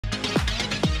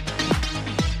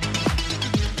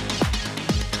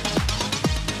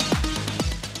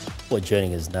Well,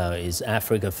 joining us now is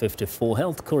Africa 54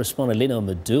 health correspondent Linord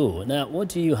Moudou. Now, what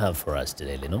do you have for us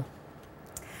today, Linord?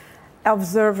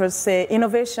 Observers say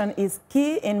innovation is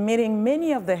key in meeting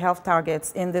many of the health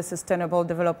targets in the Sustainable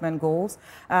Development Goals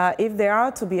if they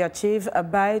are to be achieved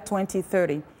by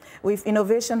 2030. With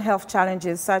innovation, health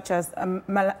challenges such as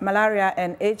malaria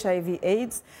and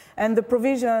HIV/AIDS and the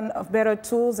provision of better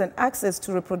tools and access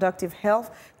to reproductive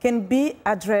health can be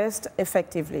addressed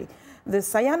effectively. The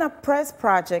Sayana Press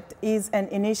Project is an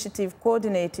initiative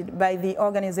coordinated by the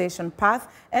organization PATH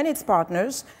and its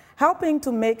partners, helping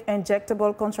to make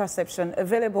injectable contraception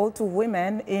available to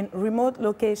women in remote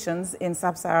locations in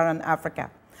Sub-Saharan Africa.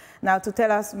 Now, to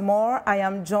tell us more, I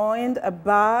am joined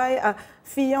by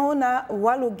Fiona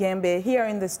Walugembe here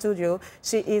in the studio.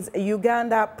 She is a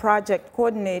Uganda project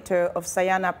coordinator of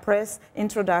Sayana Press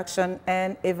Introduction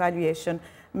and Evaluation.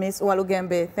 Ms.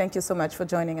 Walugembe, thank you so much for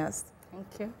joining us. Thank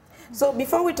you. So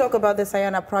before we talk about the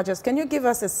Sayana project, can you give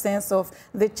us a sense of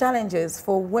the challenges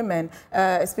for women,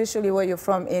 especially where you're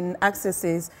from, in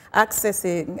accessing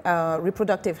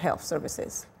reproductive health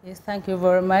services? Yes, thank you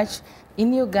very much.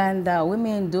 In Uganda,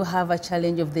 women do have a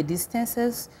challenge of the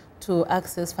distances to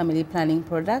access family planning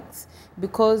products,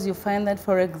 because you find that,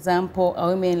 for example, a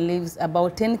woman lives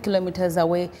about 10 kilometers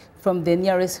away from the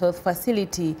nearest health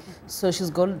facility. So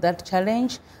she's got that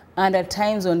challenge. And at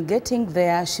times on getting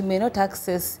there, she may not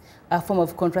access a form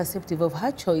of contraceptive of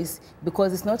her choice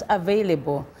because it's not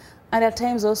available. And at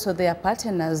times also their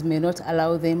partners may not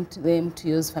allow them to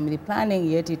use family planning,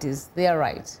 yet it is their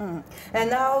right. Mm. And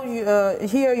now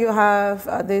here you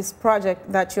have this project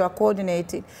that you are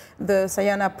coordinating, the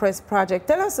Sayana Press Project.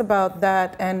 Tell us about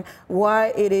that and why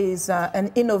it is an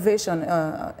innovation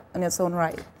in its own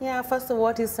right. Yeah, first of all,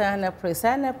 what is Sayana Press?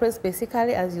 Sayana Press,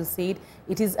 basically, as you said,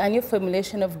 it is a new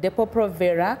formulation of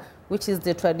Depo-Provera, which is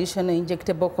the traditional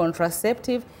injectable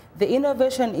contraceptive. The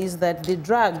innovation is that the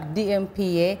drug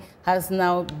DMPA has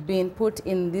now been put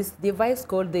in this device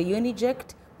called the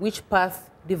Uniject, which PATH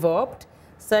developed,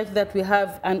 such that we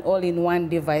have an all-in-one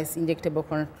device, injectable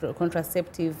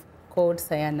contraceptive called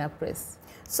Sayana Press.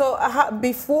 So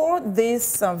before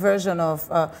this version of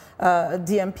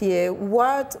DMPA,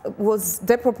 what was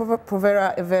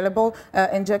Depo-Provera available,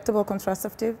 injectable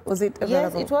contraceptive? Was it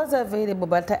available? Yes, it was available,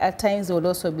 but at times it would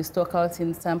also be stocked out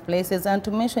in some places. And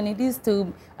to mention, it is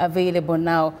still available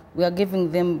now. We are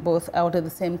giving them both out at the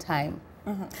same time.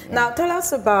 Mm-hmm. Yeah. Now, tell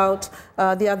us about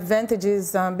the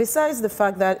advantages, besides the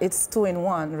fact that it's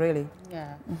two-in-one, really.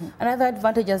 Yeah. Mm-hmm. Another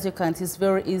advantage, as you can see, is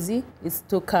very easy. It's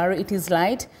to carry, it is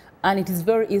light, and it is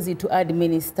very easy to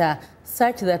administer,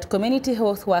 such that community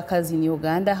health workers in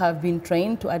Uganda have been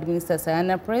trained to administer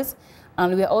Sayana Press,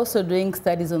 and we are also doing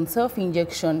studies on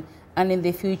self-injection, and in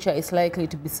the future it's likely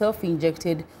to be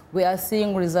self-injected. We are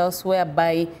seeing results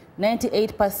whereby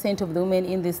 98% of the women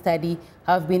in the study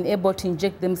have been able to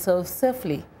inject themselves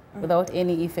safely without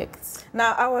any effects.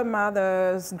 Now, our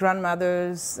mothers,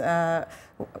 grandmothers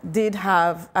did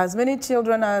have as many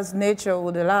children as nature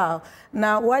would allow.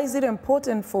 Now, why is it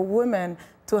important for women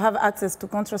to have access to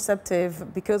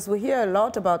contraceptive? Because we hear a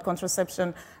lot about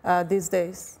contraception these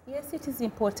days. Yes, it is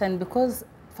important because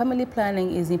family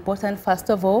planning is important, first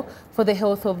of all, for the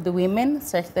health of the women,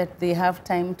 such that they have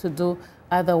time to do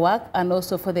other work, and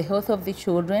also for the health of the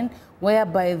children,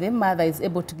 whereby the mother is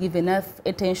able to give enough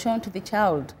attention to the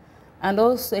child. And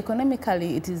also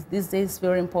economically, it is these days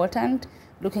very important,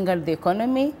 looking at the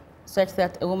economy, such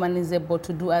that a woman is able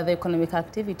to do other economic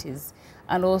activities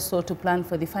and also to plan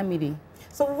for the family.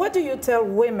 So what do you tell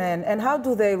women, and how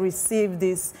do they receive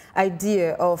this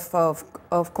idea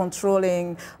of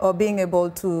controlling or being able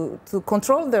to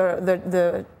control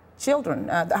the children,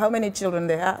 how many children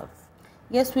they have?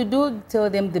 Yes, we do tell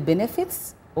them the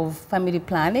benefits of family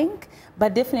planning,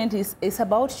 but definitely it's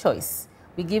about choice.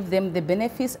 We give them the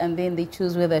benefits and then they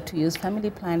choose whether to use family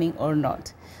planning or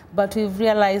not. But we've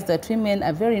realized that women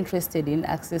are very interested in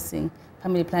accessing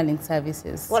family planning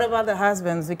services. What about the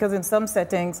husbands? Because in some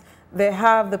settings, they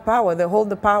have the power, they hold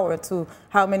the power to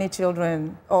how many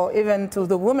children, or even to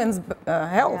the woman's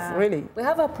health, really. We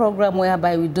have a program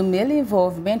whereby we do male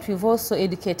involvement. We've also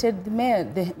educated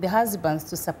the husbands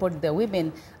to support the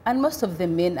women, and most of the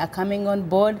men are coming on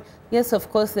board. Yes, of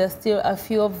course, there are still a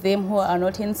few of them who are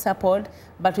not in support,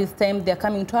 but with time, they're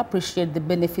coming to appreciate the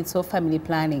benefits of family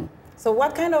planning. So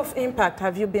what kind of impact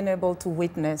have you been able to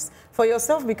witness for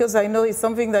yourself? Because I know it's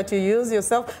something that you use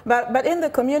yourself, but in the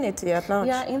community at large.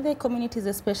 Yeah, in the communities,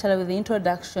 especially with the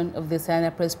introduction of the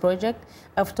Sayana Press Project,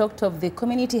 I've talked of the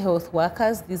community health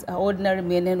workers. These are ordinary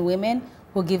men and women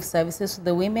who give services to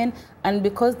the women. And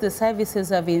because the services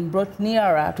have been brought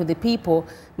nearer to the people,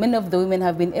 many of the women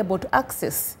have been able to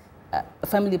access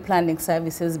family planning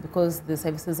services because the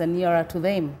services are nearer to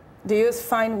them. Do you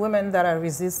find women that are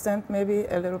resistant, maybe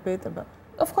a little bit about?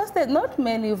 Of course, not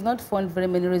many. We've not found very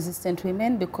many resistant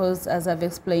women because, as I've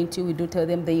explained to you, we do tell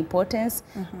them the importance.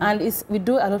 And we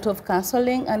do a lot of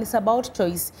counseling, and it's about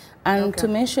choice. And to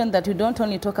mention that we don't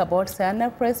only talk about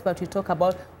Sayana Press, but we talk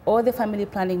about all the family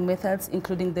planning methods,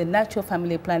 including the natural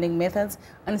family planning methods,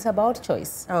 and it's about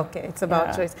choice. Okay, it's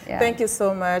about choice. Yeah. Thank you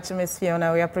so much, Ms.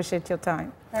 Fiona. We appreciate your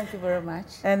time. Thank you very much.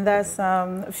 And that's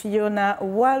Fiona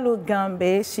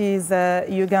Walugembe. She's a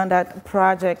Uganda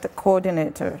project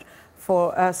coordinator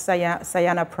for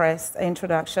Sayana Press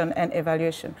Introduction and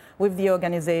Evaluation with the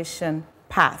organization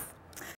PATH.